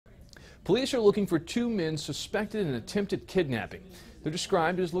Police are looking for two men suspected in an attempted kidnapping. They're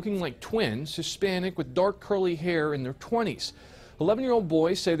described as looking like twins, Hispanic with dark curly hair in their 20s. 11-year-old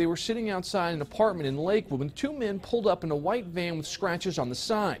boys say they were sitting outside an apartment in Lakewood when two men pulled up in a white van with scratches on the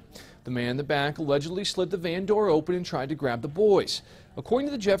side. The man in the back allegedly slid the van door open and tried to grab the boys. According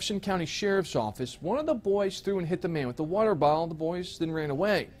to the Jefferson County Sheriff's Office, one of the boys threw and hit the man with the water bottle. The boys then ran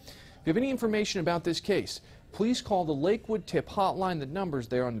away. If you have any information about this case, please call the Lakewood tip hotline. The number's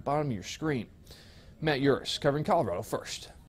there on the bottom of your screen. Matt Yurus, covering Colorado First.